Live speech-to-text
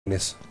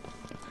this.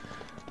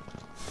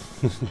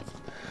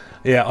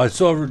 Yeah, I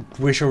sort of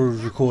wish I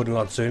was recording a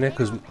lot sooner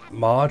because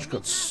Marge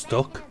got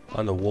stuck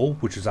on the wall,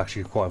 which was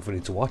actually quite funny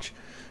to watch.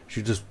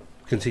 She just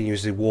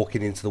continuously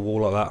walking into the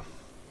wall like that.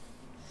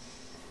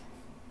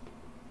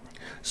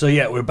 So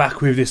yeah, we're back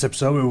with this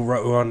episode.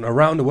 We're on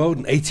Around the World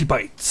in 80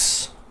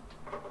 Bites.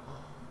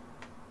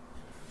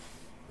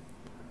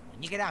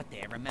 When you get out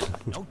there, remember,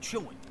 no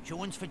chewing.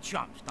 Chewing's for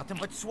chumps. Nothing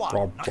but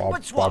swallow. Nothing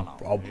but swallow.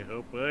 I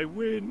hope I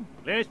win.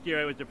 Last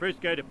year I was the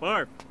first guy to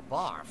barf.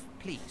 Barf?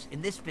 Please,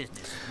 in this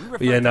business, we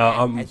refer Yeah, to no, that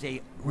I'm as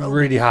a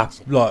really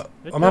happy. Like,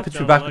 I'm happy to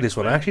be back with this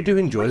one. I actually do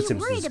enjoy the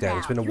Simpsons game.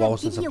 It's been a while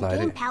since I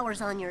played it.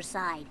 Powers on your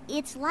side.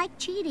 It's like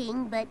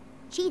cheating, but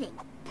cheating.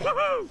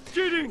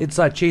 Cheating! It's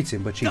like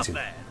cheating, but cheating.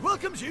 Duffman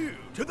welcomes you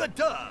to the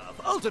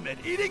Dove Ultimate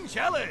Eating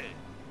Challenge.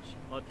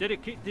 I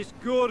dedicate this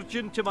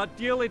gorging to my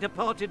dearly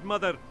departed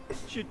mother.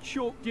 She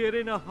choked here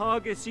in a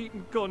haggis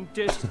eating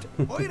contest.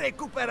 Hoy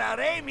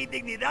recuperaré mi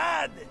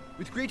dignidad.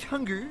 With great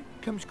hunger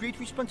comes great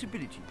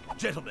responsibility.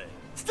 Gentlemen,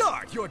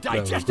 start your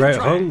digestive great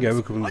trials.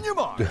 hunger comes On your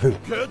mark,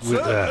 get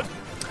set.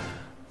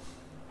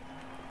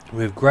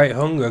 With great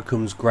hunger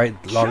comes great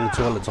long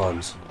toilet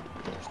times.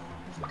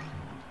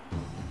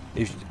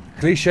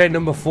 Cliche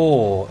number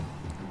 4.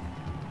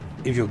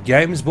 If your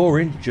game is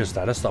boring, just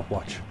add a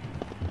stopwatch.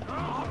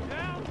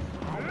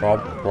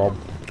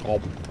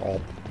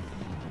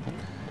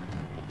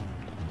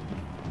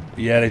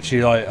 Yeah,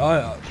 literally,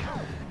 like,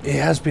 it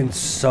has been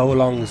so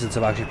long since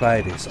I've actually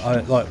played this.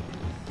 I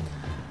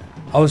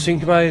was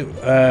thinking about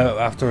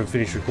after I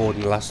finished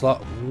recording the last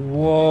lot.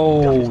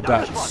 Whoa,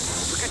 that's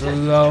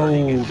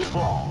slow.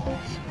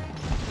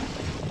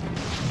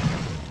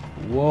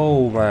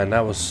 Whoa, man,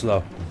 that was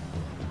slow.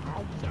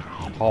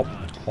 Hop,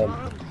 hop,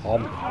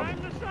 hop.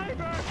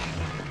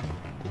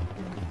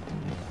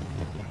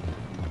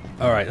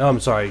 Alright, I'm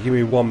sorry, give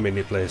me 1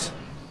 minute, please.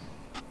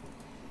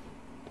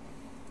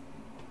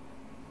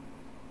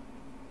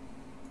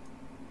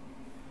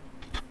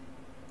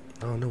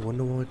 Oh, no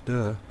wonder why,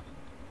 duh.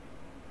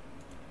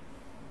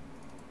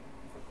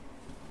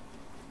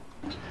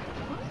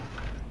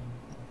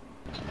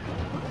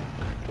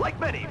 Like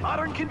many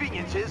modern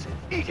conveniences,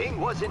 eating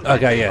was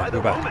invented Okay, yeah, by the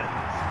we're back.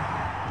 Romans.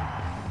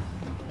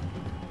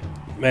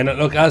 Man, it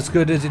looked as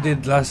good as it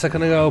did last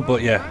second ago,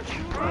 but yeah.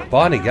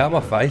 Barney, get out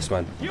of my face,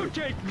 man. You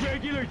take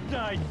regular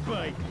size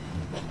bites.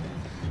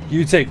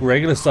 You take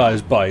regular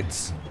size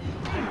bites.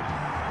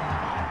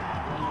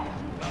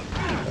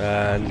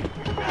 And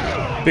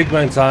big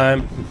man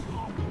time.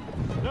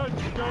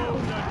 Let's go,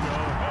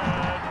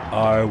 nacho.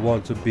 I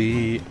want to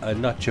be a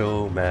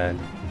nacho man.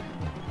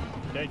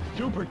 That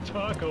super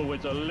taco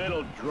was a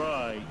little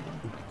dry.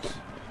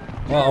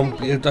 Well,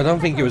 I don't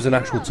think it was an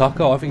actual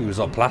taco. I think it was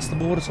like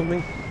plasterboard or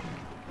something.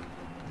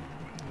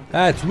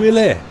 Ah, it's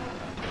Willie.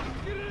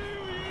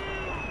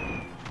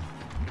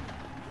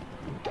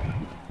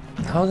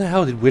 How the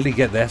hell did Willie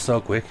get there so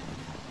quick?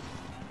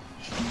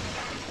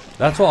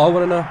 That's what I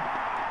want to know.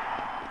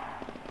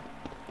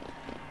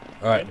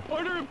 Alright.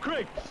 Order of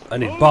crepes. I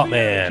need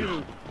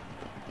Bartman.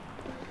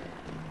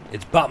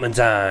 It's Bartman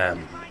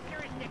time.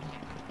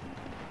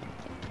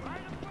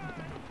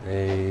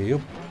 Hey,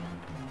 yup.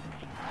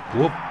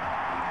 Whoop.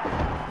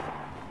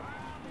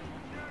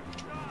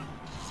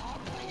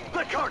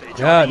 The carnage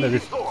Yeah, on no, the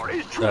this, store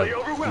is truly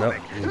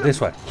overwhelming. no,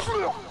 this way.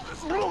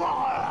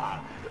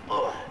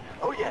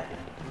 Oh yeah.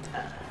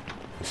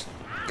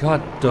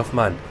 God,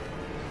 Duffman.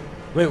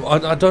 Wait,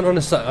 I don't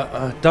understand.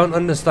 I don't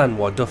understand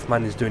why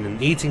Duffman is doing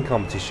an eating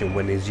competition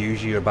when it's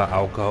usually about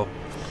alcohol.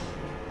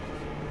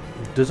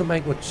 It doesn't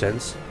make much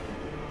sense.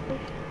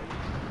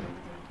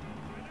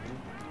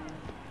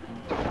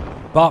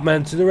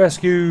 Bartman to the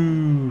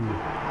rescue!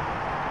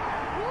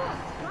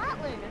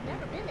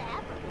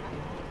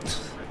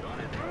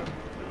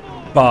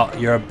 Bart,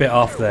 you're a bit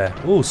off there.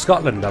 Oh,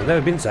 Scotland. I've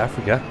never been to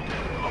Africa.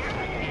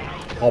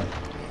 Hop,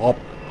 hop.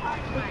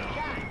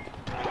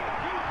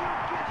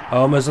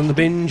 Homer's on the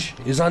binge.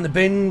 He's on the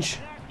binge.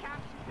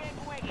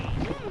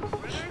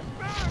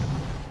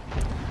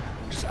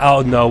 Just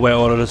out of nowhere,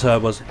 all of the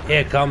turbos.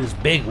 Here comes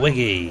Big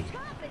Wiggy.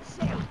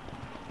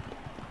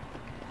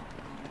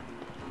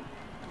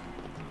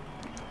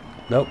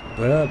 Nope.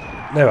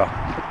 Never.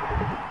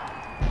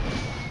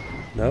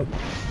 Nope.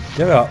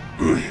 Never.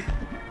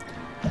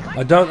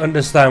 I don't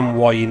understand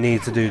why you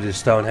need to do the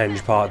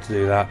Stonehenge part to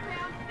do that.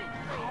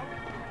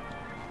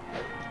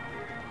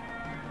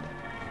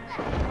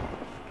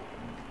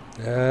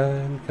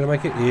 Can I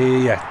make it?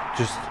 Yeah,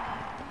 just...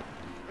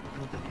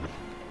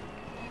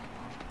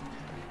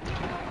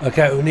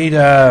 Okay, we need,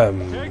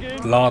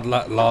 Lard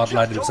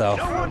Lad himself.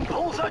 No one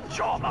pulls a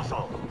jaw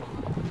muscle.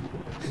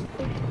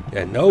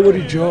 Yeah,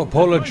 nobody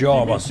pull a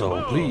jaw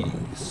muscle,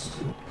 please.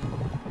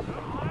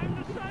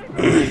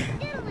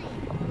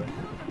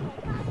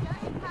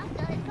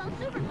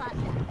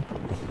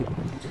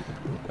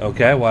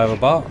 Okay, whatever,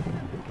 Bart.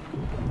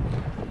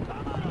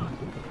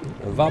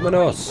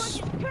 Vamonos.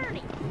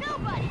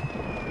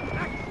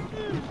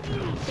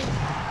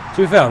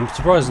 To be fair, I'm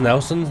surprised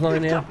Nelson's not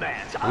in here.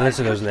 Unless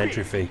there's an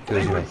entry fee,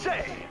 because, you know.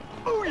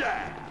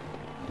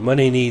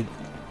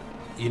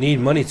 You need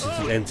money to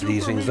enter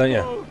these things, don't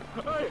you?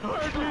 I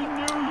hardly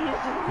knew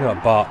you. You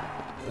know, Bart.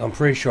 I'm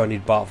pretty sure I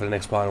need Bart for the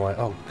next part. Anyway.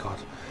 Oh god,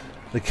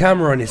 the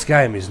camera in this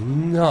game is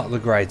not the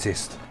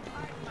greatest.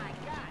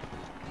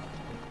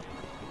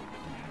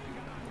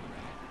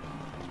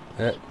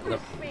 No.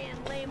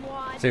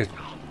 Seriously.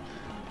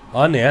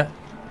 On there,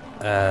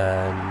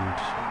 and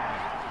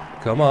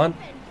come on.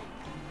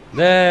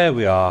 There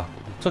we are.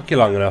 Took you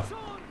long enough.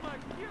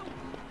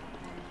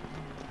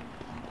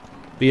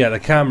 But yeah, the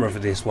camera for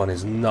this one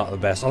is not the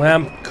best. I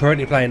am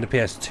currently playing the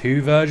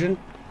PS2 version.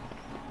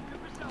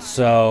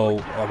 So,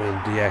 I mean,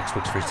 the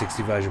Xbox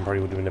 360 version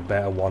probably would have been a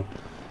better one.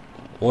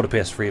 Or the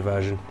PS3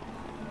 version.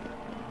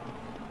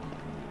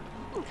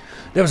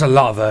 There was a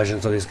lot of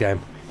versions of this game.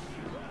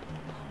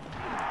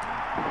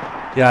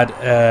 You had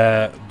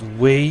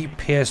Wii,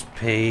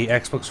 PSP,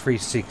 Xbox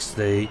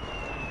 360,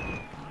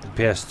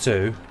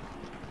 PS2,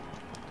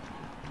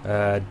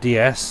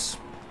 DS.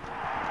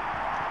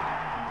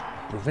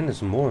 I think there's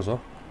some more as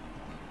well.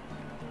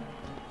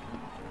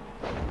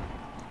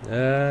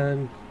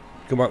 And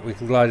come on, we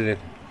can glide it in.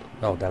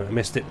 Oh damn it, I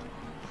missed it.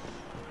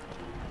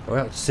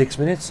 Well, 6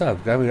 minutes. So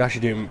we're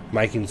actually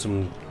making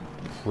some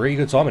pretty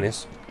good time in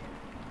this.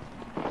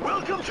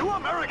 Welcome to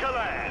America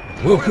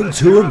Land. Welcome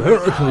to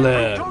America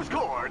Land.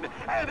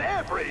 And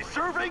every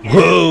serving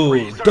Whoa,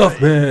 is free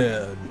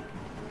Duffman!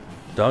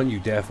 Don't you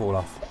dare fall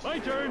off. My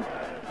turn.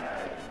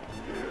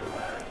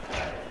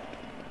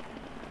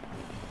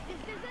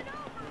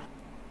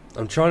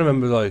 I'm trying to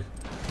remember, like,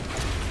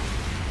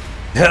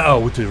 now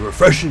with the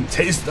refreshing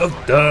taste of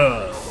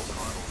Duff.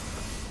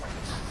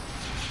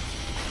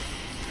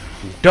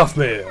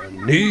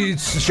 Duffman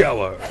needs a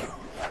shower.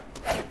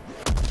 I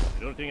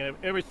don't think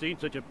I've ever seen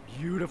such a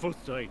beautiful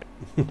sight.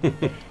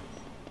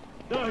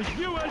 The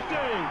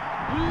USA!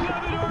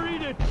 Love it or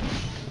eat it!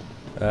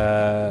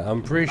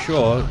 I'm pretty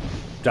sure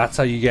that's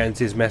how you get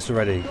into this mess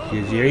already.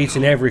 You're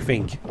eating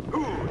everything.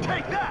 Ooh,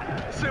 take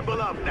that!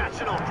 Symbol of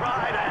national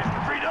pride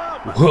and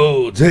freedom!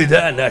 Whoa, take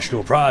that,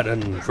 national pride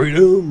and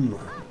freedom!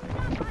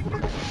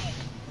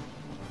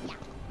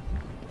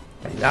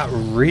 That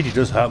really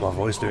does hurt my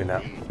voice doing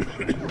that.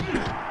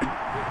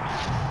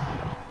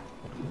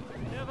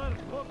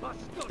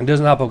 It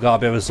doesn't help I've got a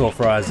bit of a sore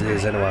throat as it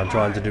is anyway. I'm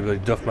trying to do the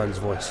Duffman's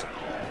voice.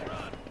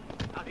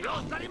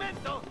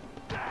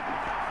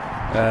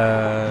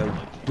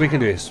 We can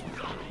do this.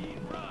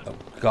 Oh,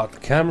 got the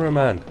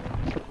cameraman.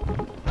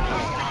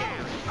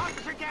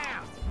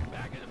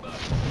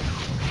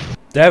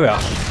 There we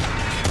are.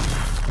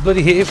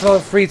 Bloody hit it for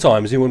 3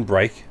 times, he wouldn't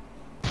break.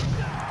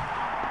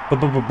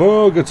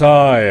 Burger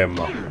time!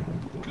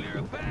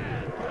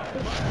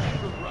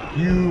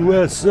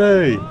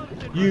 USA!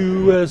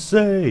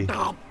 USA!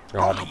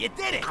 Oh, you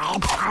did it!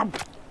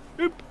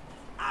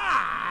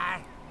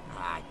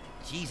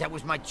 Geez, that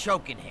was my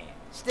choking hand.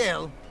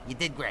 Still, you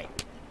did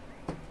great.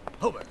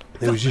 Homer,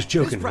 He was just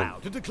joking. is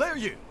proud to declare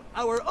you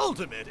our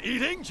ultimate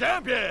eating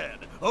champion.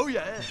 Oh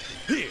yeah.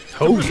 Here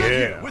to Oh, present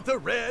yeah. you with the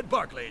red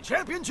Barclay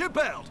Championship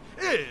belt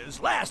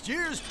is last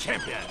year's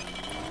champion.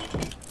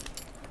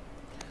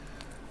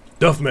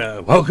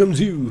 Duffman welcomes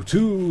you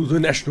to the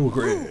National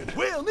Grid.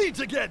 We'll need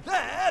to get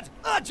that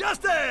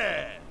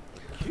adjusted.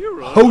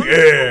 Kira, Oh,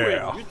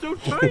 yeah. You're so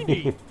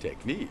tiny.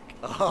 Technique.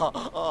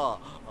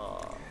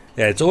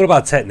 Yeah, it's all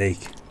about technique.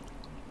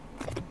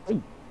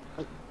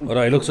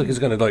 Although it looks like he's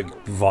gonna like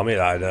vomit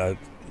out of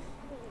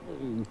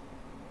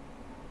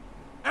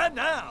And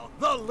now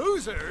the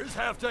losers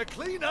have to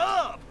clean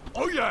up.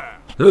 Oh yeah.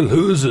 The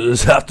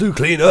losers have to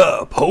clean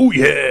up. Oh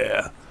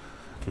yeah.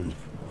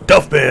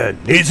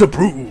 Duffman needs a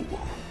brew.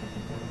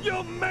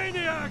 You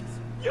maniacs!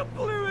 You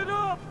blew it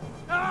up!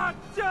 Ah,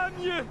 damn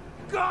you!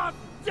 God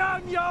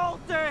damn you all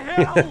to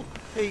hell!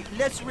 Hey,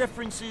 less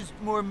references,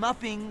 more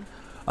mopping.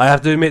 I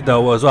have to admit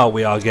though as well,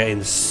 we are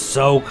getting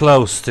so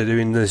close to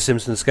doing the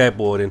Simpsons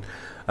skateboarding.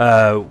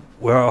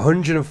 We're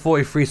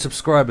 143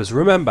 subscribers.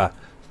 Remember,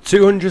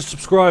 200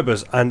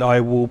 subscribers and I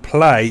will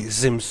play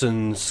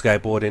Simpsons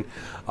skateboarding,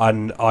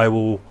 and I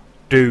will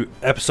do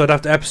episode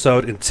after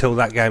episode until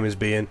that game is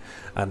being.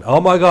 And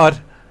oh my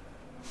god,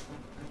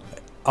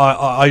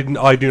 I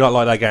do not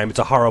like that game. It's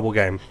a horrible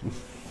game.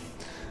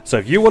 So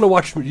if you want to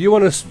watch, you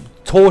want to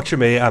torture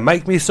me and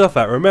make me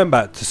suffer,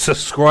 remember to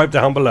subscribe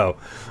down below.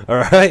 All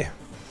right.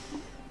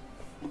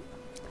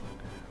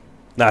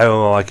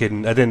 No, I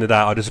kidding. At the end of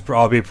that,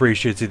 I'll be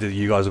appreciative that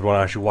you guys would want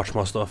to actually watch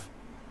my stuff.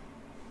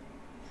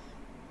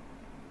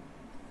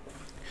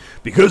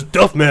 Because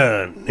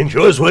Duffman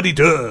enjoys what he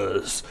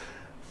does.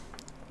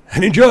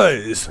 And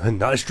enjoys a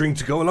nice drink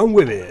to go along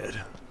with it.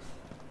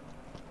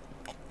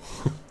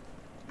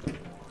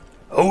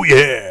 Oh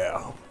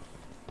yeah.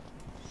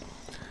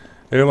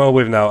 Who am I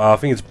with now? I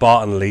think it's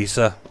Bart and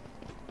Lisa.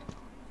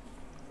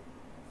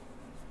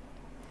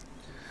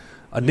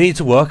 I need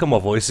to work on my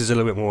voices a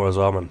little bit more as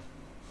well, man.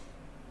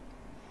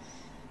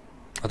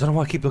 I don't know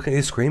why I keep looking at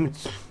this screen.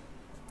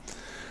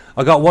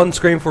 I got one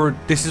screen for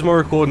this is my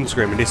recording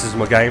screen and this is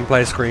my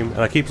gameplay screen,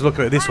 and I keep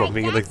looking at this one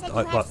thinking like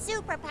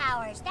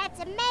superpowers. That's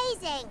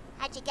amazing.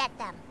 How'd you get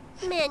them?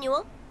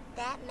 Manual.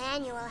 That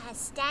manual has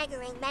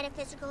staggering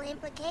metaphysical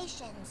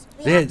implications.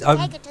 We Yeah, have to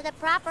take it to the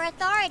proper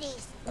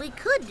authorities. We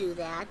could do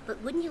that,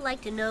 but wouldn't you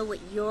like to know what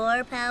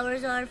your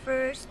powers are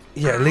first?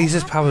 Yeah,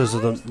 Lisa's powers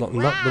are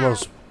not the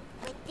most.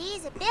 With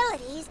these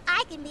abilities,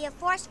 I can be a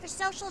force for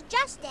social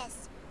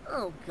justice.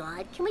 Oh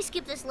God, can we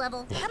skip this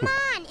level? Come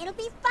on, it'll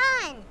be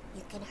fun.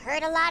 You can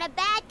hurt a lot of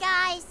bad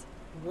guys.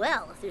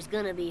 Well, if there's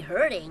gonna be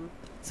hurting.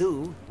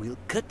 So, we'll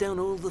cut down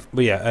all the...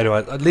 But yeah,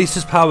 anyway,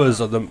 Lisa's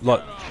powers are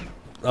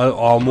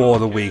are more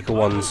the weaker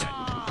ones.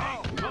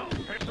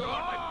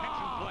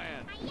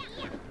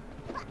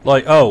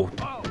 Like, oh,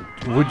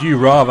 would you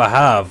rather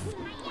have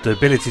the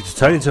ability to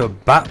turn into a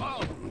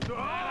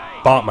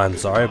Bartman,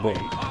 sorry,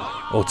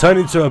 or turn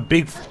into a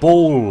big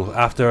ball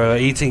after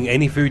eating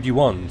any food you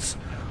want,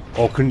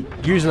 or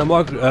using a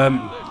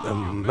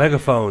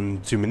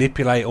megaphone to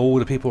manipulate all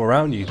the people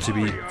around you to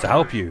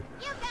help you,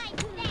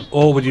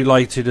 or would you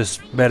like to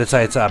just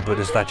meditate at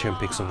Buddha statue and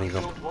pick something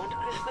up?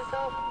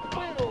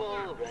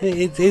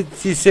 You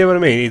see what I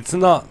mean? It's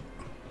not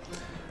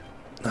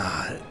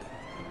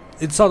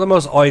the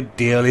most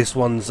idealist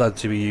ones that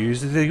to be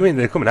used. I mean,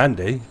 they come in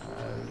handy,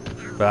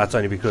 but that's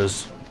only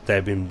because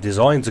they've been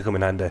designed to come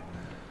in handy.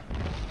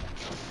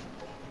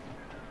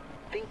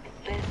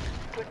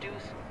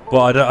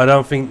 But I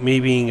don't think me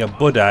being a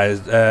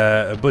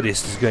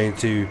Buddhist is going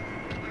to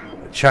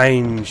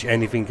change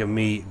anything of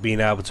me being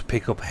able to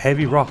pick up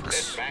heavy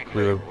rocks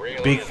with a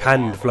big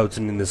hand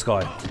floating in the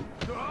sky.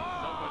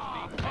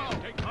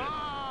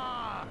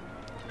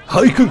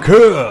 I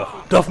concur!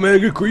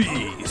 Duffman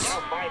agrees!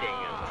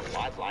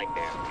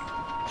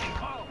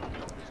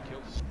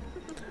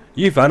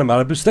 You found a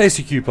Malibu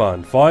Stacy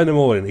coupon. Find them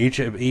all in each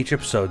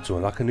episode to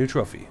unlock a new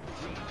trophy.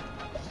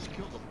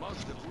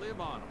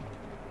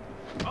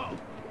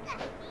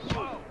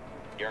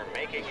 You're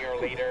making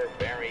your leader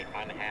very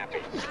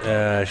unhappy.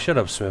 Shut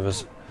up,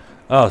 Smithers.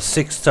 Oh,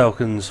 6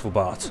 tokens for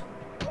Bart.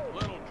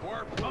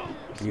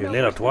 You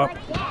little twerp.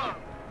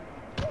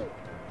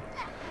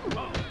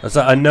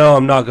 I know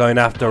I'm not going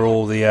after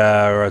all the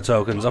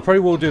tokens. I probably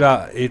will do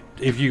that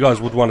if you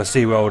guys would want to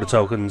see where all the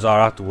tokens are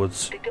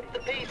afterwards.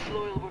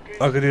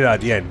 I could do that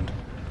at the end.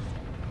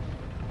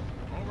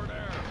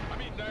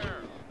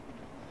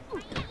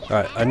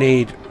 Alright, I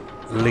need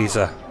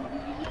Lisa.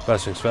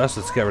 First things first,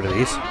 let's get rid of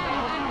these.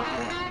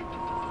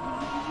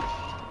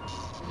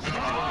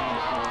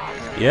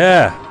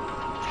 Yeah!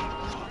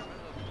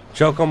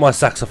 Choke on my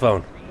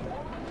saxophone.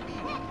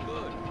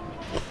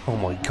 Oh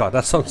my god,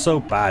 that sounds so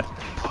bad.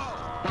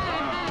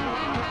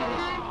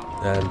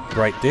 And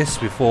break this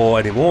before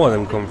any more of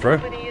them come through.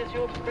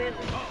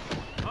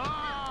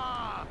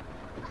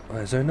 Oh,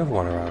 is there another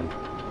one around?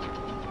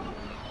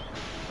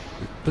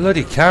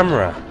 Bloody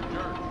camera!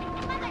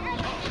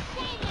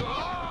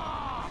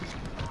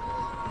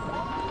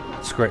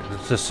 It's great.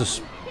 It's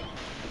just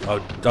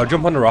I'll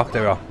jump on the rock.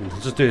 There we are.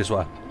 Let's just do this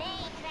way.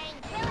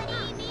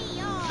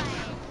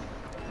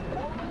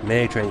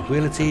 May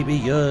tranquility be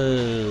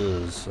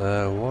yours. What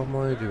am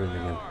I doing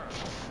again?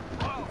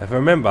 If I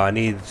remember, I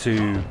need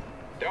to.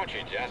 Don't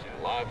you just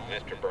love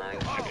Mr.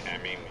 Burns? I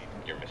mean,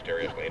 your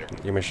mysterious leader.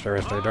 Your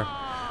mysterious leader?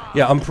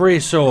 Yeah, I'm pretty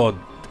sure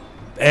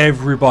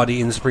everybody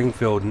in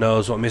Springfield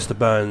knows what Mr.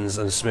 Burns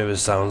and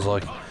Smithers sounds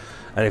like.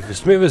 And if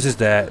Smithers is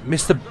there,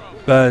 Mr.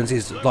 Burns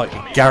is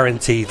like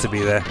guaranteed to be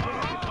there. The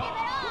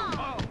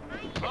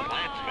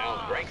plant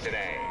smells great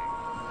today.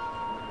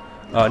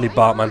 Oh, I need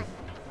Bartman.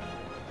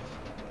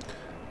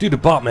 Do the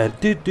Bartman.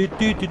 Do. Those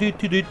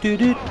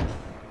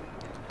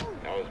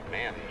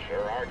men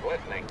sure are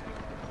glistening.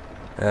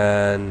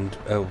 And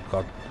oh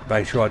god,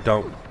 make sure I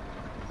don't.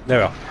 There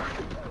we are.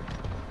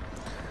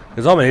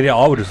 Because I'm an idiot,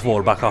 I would just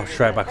fall back off,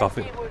 straight back off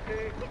it.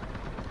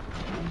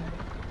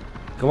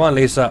 Come on,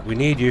 Lisa, we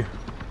need you.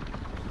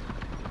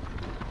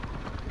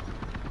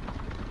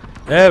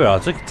 There we are.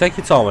 Take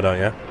your time, don't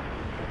you?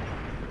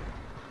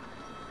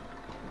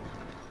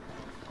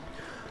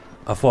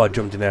 I thought I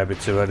jumped in there a bit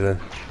too early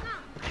then.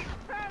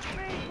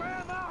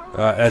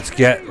 Alright, let's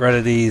get rid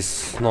of these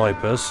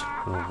snipers.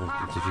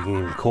 If you can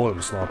even call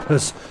them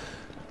snipers.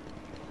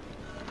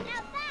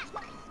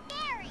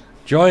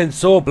 Giant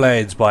saw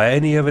blades by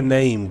any other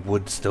name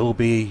would still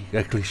be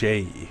a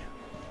cliche.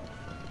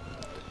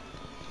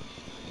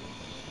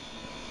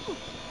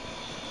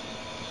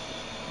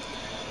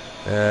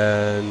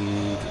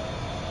 And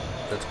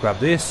let's grab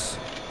this,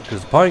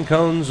 because the pine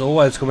cones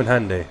always come in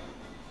handy.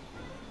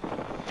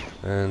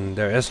 And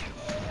there it is.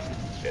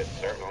 It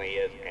certainly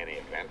is an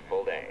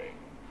eventful day.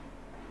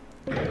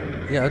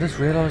 Yeah, I just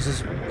realised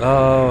this.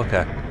 Oh,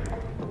 okay.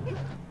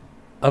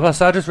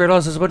 I just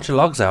realised there's a bunch of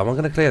logs out. I'm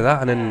going to clear that,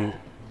 and then,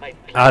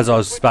 as I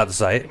was about to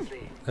say it,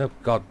 oh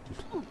god,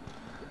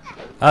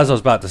 as I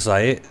was about to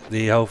say it,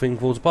 the whole thing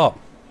falls apart.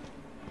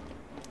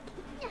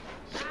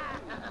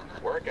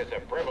 Work is a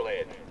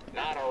privilege,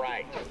 not a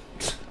right.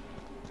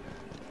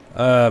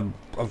 I'm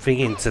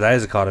thinking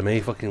today's economy,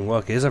 fucking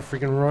work is a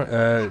freaking right,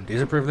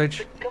 is a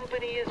privilege.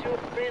 Company is your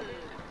friend.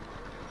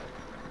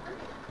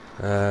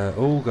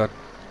 Oh god.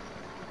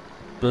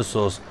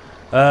 Buzzsaws.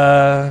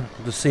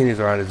 The scene is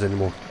around it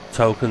anymore.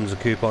 tokens or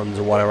coupons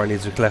or whatever I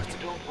need to collect.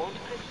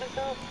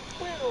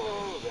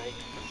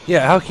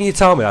 Yeah, how can you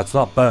tell me that's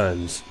not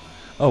Burns?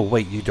 Oh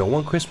wait, you don't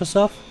want Christmas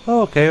off?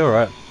 Oh, okay,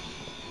 alright.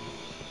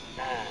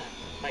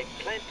 My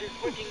plant is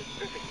working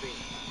perfectly.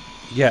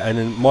 Yeah, and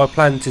then my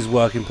plant is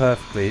working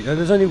perfectly. And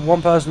there's only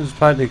one person whose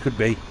plant it could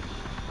be.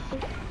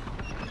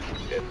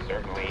 This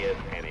certainly is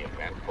an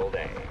eventful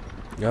day.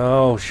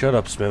 Oh, shut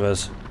up,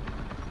 Smithers.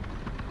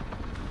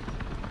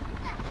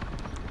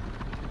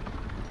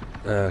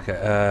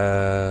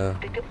 Okay,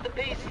 Pick up the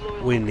pace,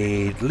 Laurel. we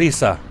need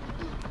Lisa.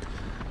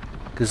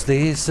 'Cause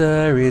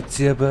Lisa, it's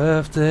your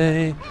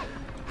birthday.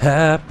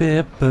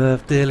 Happy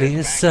birthday,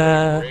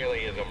 Lisa.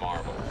 Really is a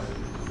marvel.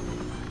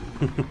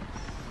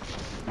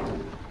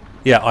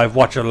 Yeah, I've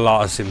watched a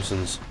lot of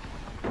Simpsons.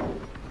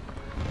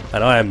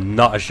 And I am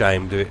not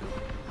ashamed of it.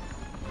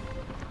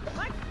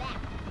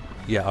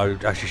 Yeah, I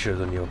actually should have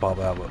done you about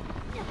that, but...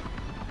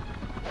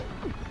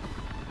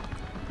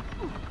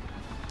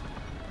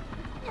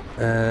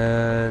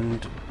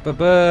 And...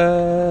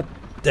 There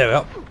we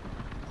go.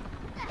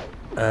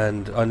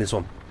 And on this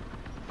one.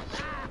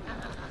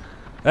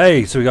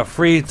 Hey, so we got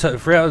 3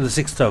 out of the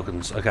 6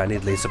 tokens. Okay, I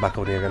need Lisa back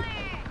on here again.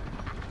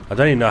 I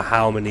don't even know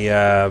how many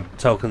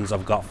tokens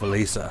I've got for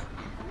Lisa.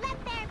 Let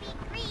there be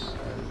green.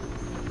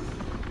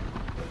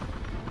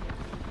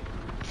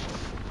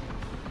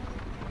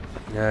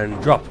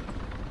 And drop.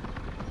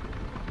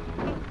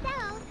 And so,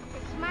 the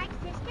smart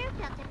sister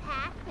built a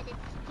path for the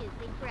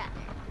stupid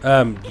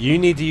brother. You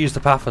need to use the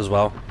path as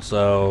well.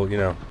 So, you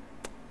know,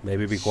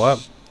 maybe be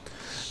quiet.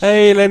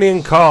 Hey, Lenny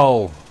and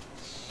Cole.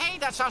 Hey,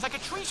 that sounds like a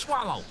tree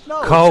swallow.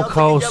 No, it Cole sounds like a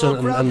Coulson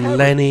yellow-brown and herring.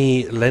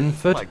 Lenny Oh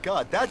Linford. my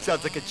god, that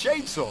sounds like a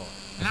chainsaw.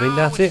 I think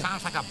that's it.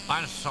 Sounds like a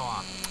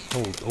buzzsaw.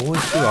 Oh,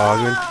 always be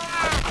arguing.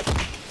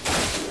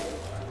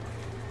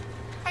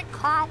 Hey,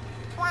 Carl,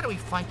 why do we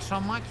fight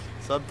so much?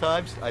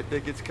 Sometimes I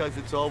think it's because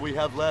it's all we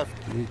have left.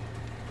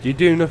 You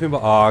do nothing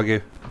but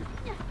argue.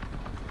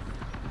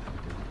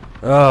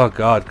 Oh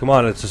god, come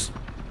on, let's just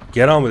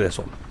get on with this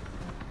one.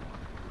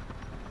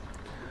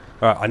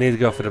 Alright, I need to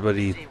go for the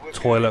bloody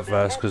toilet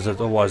first, because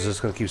otherwise it's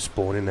going to keep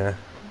spawning there.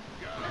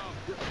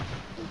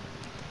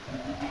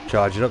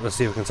 Charge it up, let's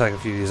see if we can take a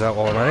few of these out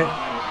while I'm at it.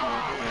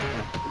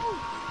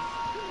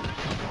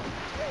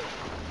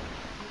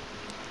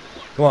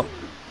 Come on.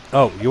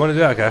 Oh, you want to do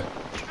that? Okay.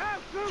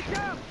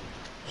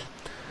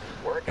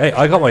 Hey,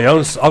 I've got my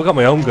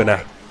own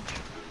gunner.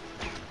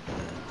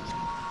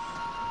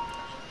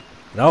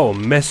 That will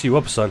mess you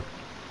up, son.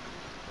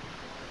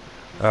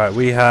 Alright,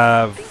 we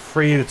have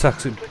 3 of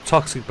the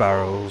toxic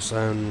barrels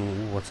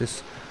and what's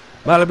this?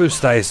 Malibu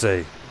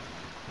Stacy.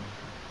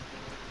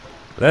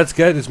 Let's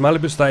get this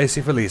Malibu Stacy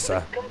for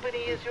Lisa. Company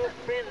is your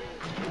friend.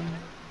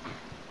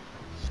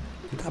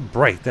 Did that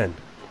break then?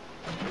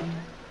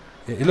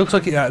 It looks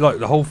like like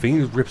the whole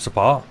thing rips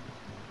apart.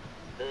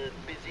 The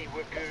busy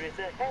worker is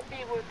a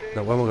happy worker.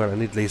 No, where am I going? I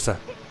need Lisa.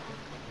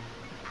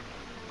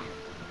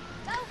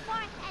 Go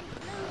forth and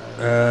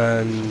blue.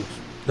 And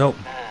nope.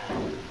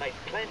 My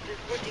plant is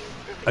working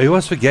perfectly. I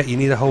always forget you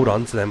need to hold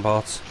on to them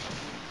parts.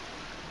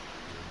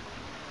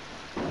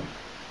 I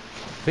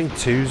think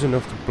 2's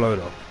enough to blow it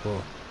up.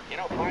 But You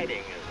know, fighting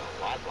is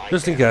a lot like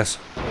just in this.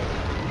 case.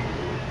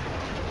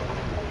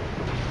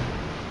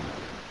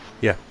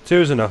 Yeah, 2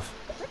 is enough.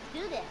 Let's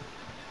do this.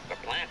 The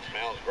plant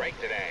smells great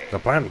today. The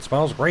plant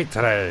smells great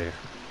today.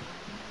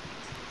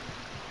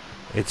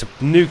 It's a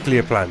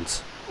nuclear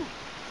plant.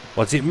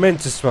 What's it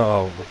meant to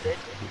smell? Oh,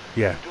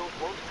 yeah. Don't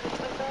want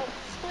Christmas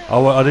off?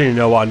 Oh, well, I don't even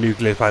know what a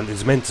nuclear plant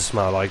is meant to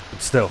smell like,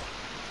 but still.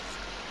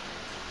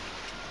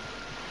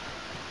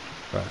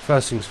 Right,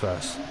 first things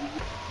first.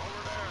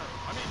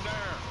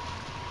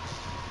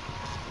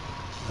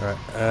 Alright,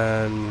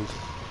 and...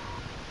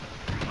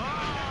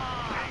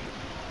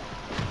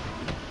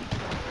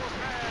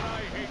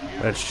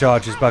 let's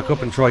charge this back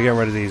up and try getting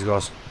rid of these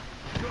guys.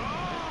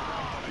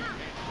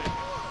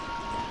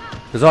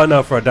 Because I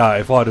know for a doubt,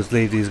 if I just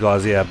leave these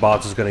guys here,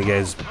 Bart is going to get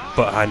his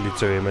butt handed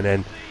to him, and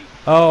then,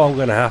 oh, I'm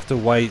going to have to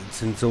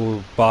wait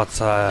until Bart's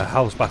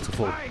house back to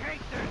full.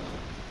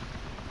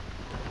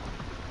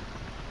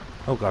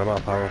 Oh god, I'm out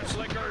of power-ups. If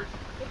a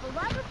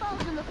lava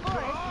falls in the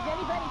forest, does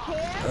anybody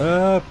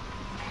care?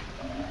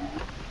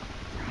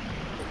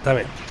 Damn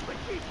it.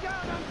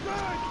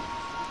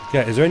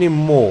 Okay, is there any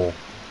more?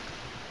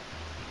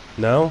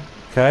 No?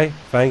 Okay,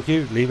 thank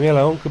you. Leave me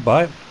alone.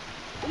 Goodbye.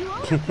 You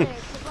older players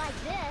should like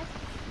this.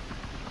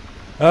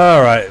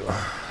 Alright,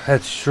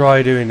 let's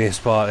try doing this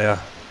part here.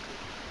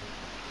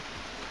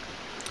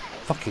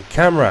 Fucking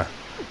camera.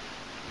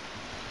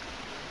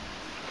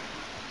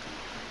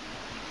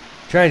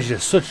 Changed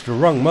at such the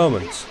wrong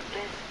moments.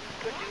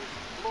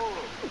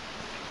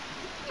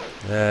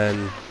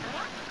 And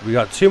we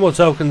got 2 more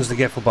tokens to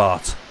get for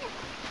Bart.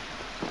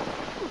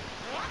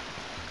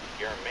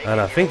 And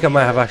I think I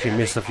might have actually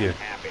missed a few.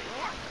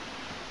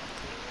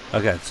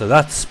 Okay, so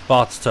that's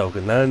Bart's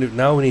token.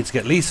 Now we need to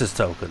get Lisa's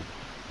token.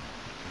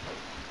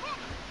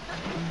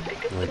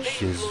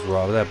 Which is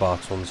rather there,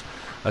 Bart's ones.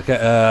 Okay,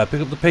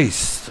 pick up the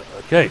paste.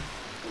 Okay.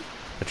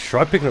 Let's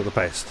try picking up the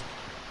paste.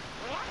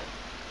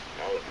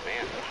 Those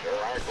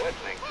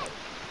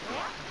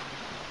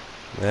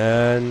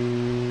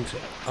And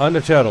on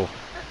the turtle.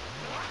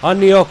 On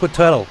the awkward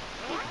turtle.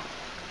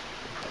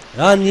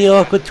 On the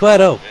awkward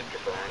turtle.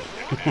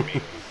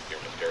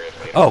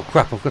 Oh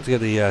crap, I've got to get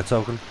the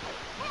token.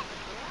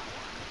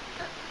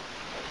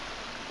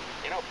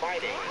 You know,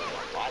 fighting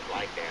is a lot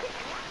like that.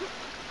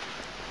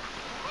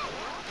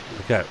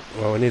 Okay,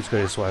 well we need to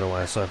go this way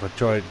anyway, so if I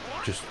try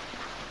just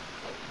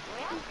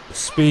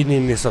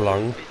speeding this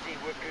along.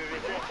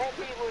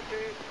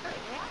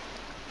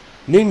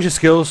 Ninja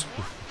skills.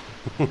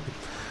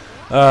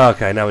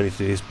 Okay, now we need to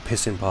do this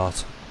pissing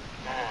part.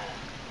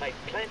 My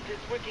plant is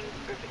working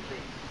perfectly.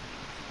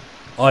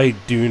 I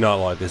do not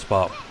like this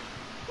part.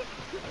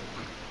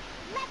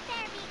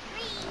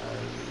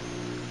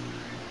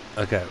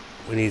 Okay,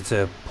 we need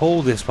to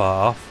pull this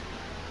part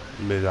off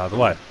and move it out of the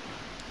way.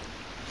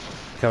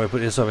 Can we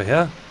put this over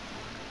here?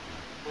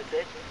 What's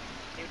that?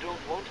 You don't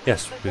want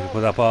Yes, we can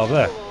put that part over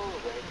there.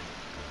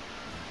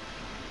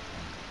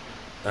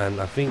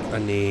 And I think I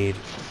need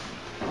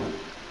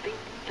think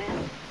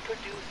less,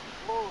 produce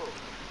more.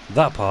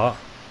 that part.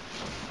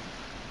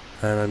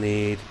 And I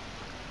need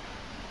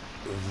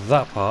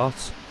that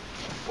part.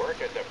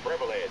 Work is a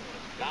privilege,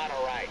 not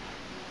a right.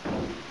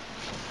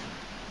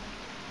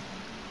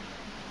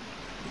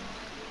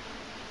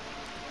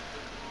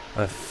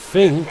 I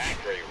think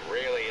Factory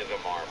really is a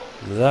marvel.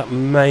 that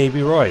may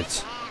be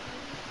right.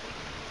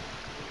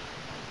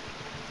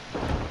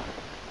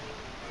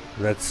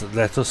 Let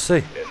us see.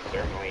 This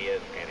certainly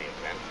is an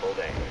eventful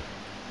day.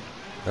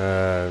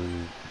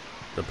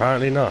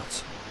 Apparently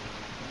not.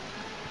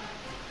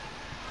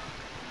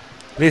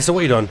 Lisa,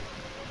 what you done?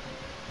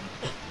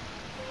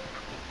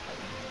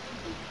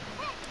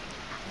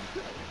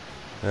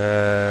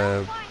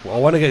 I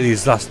want to get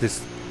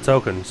this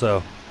token,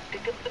 so.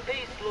 Pick up the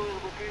pace, loyal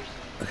workers.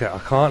 Okay, I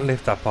can't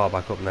lift that part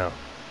back up now.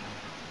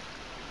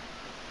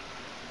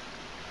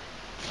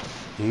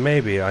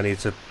 Maybe I need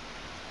to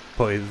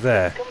put it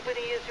there.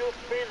 Company is your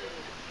friend.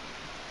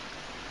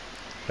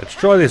 Let's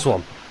try this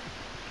one.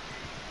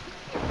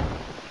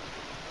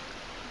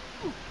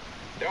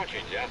 Don't you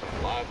just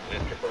love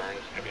Mr. Burns?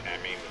 I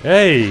mean,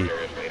 Hey!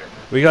 serious later.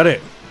 We got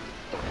it.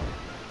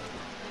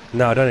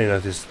 No, I don't even know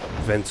if this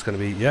vent's going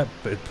to be... Yep,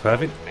 but it's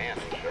perfect. Man,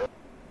 sure.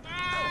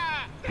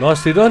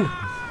 Nicely done.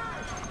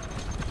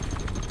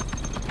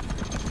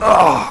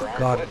 Oh,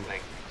 God.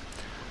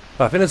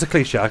 I think there's a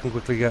cliche I can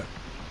quickly get.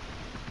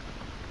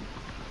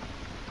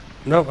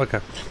 No,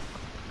 okay.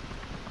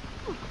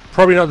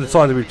 Probably not the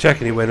time to be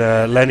checking it when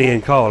Lenny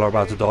and Carl are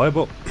about to die,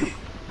 but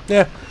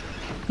yeah,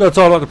 no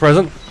time like the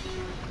present.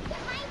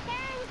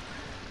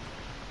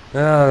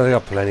 Ah, they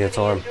got plenty of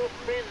time.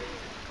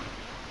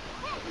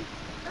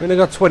 We only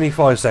got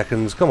 25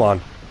 seconds. Come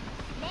on.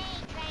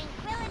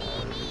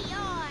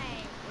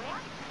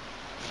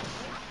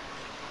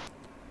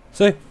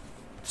 See,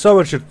 so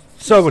much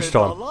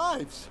time.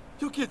 Lives.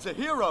 You kids are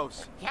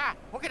heroes. Yeah,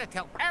 we're gonna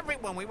tell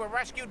everyone we were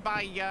rescued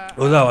by,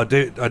 Although I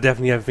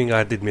definitely think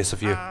I did miss a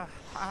few.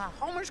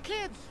 Homer's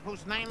kids,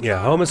 whose names Yeah,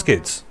 are... Homer's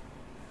kids.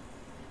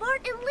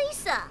 Bart and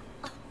Lisa!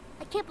 Oh,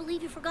 I can't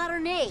believe you forgot our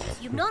names.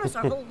 You've known us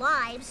our whole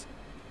lives.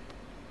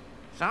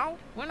 So,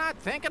 we're not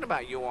thinking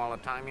about you all the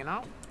time, you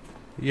know?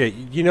 Yeah,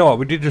 you know what?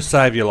 We did just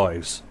save your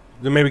lives.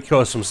 Then maybe cut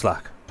us some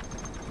slack.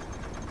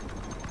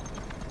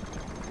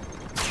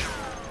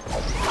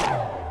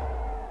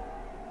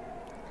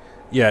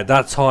 Yeah,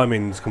 that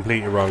timing's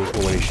completely wrong for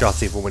when he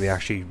shot it, but when he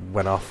actually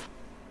went off.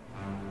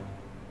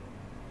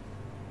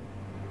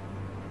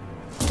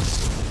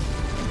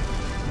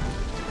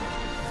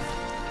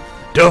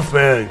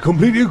 Duffman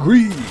completely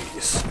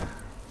agrees.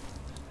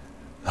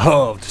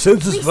 Oh, the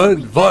census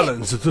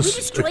violence at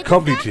this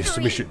accomplish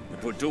mission. We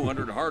put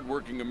 200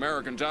 hardworking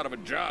Americans out of a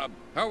job.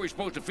 How are we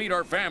supposed to feed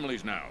our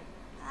families now?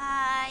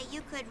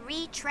 You could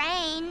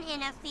retrain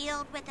in a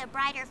field with a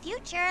brighter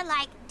future,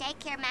 like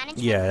daycare management.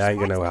 Yeah, that ain't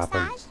gonna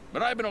happen.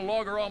 But I've been a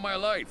logger all my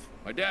life.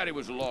 My daddy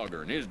was a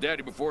logger, and his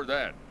daddy before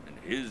that, and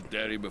his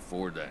daddy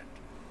before that.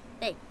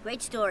 Hey,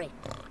 great story.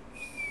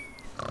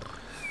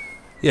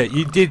 Yeah,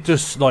 you did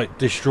just, like,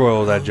 destroy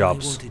all their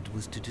jobs. All I wanted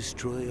was to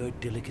destroy our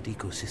delicate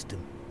ecosystem.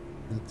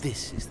 And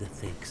this is the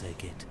thanks I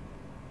get.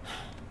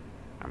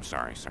 I'm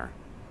sorry, sir.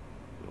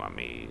 You want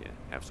me to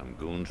have some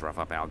goons rough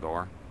up Al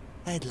Gore?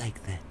 I'd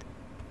like that.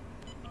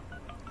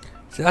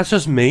 See, that's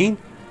just mean.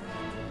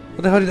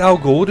 What the hell did Al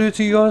Gore do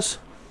to you guys?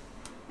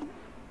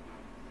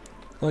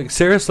 Like,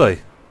 seriously?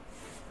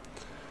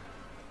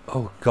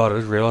 Oh god, I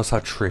just realised how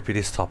trippy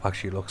this top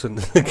actually looks in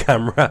the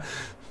camera.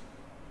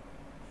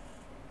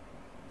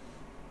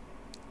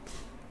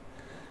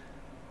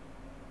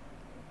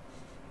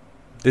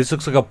 This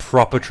looks like a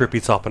proper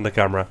trippy top in the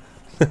camera.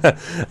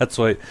 That's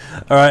sweet.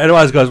 Alright,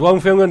 anyways guys, one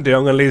thing I'm going to do,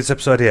 I'm going to leave this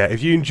episode here.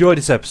 If you enjoyed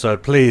this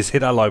episode, please hit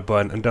that like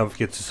button and don't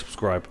forget to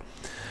subscribe.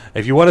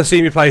 If you want to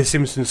see me play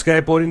Simpsons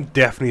skateboarding,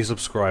 definitely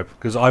subscribe,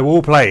 because I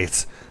will play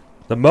it.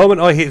 The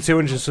moment I hit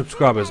 200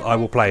 subscribers, I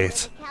will play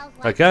it.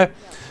 Okay?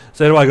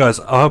 So anyway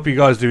guys, I hope you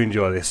guys do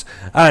enjoy this.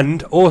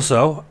 And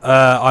also,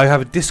 I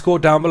have a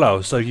Discord down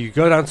below, so you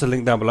go down to the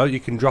link down below,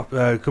 you can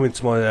come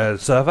into my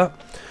server.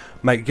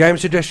 Make game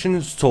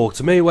suggestions, talk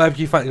to me,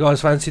 whatever you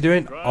guys fancy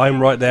doing.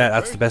 I'm right there.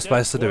 That's the best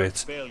place to do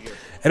it.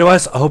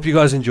 Anyways, I hope you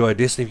guys enjoyed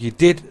this. If you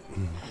did,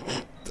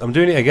 I'm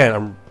doing it again.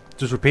 I'm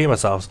just repeating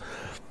myself.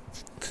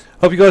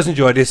 Hope you guys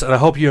enjoyed this, and I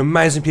hope you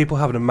amazing people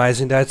have an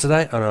amazing day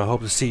today, and I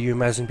hope to see you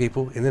amazing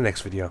people in the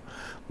next video.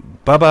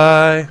 Bye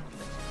bye.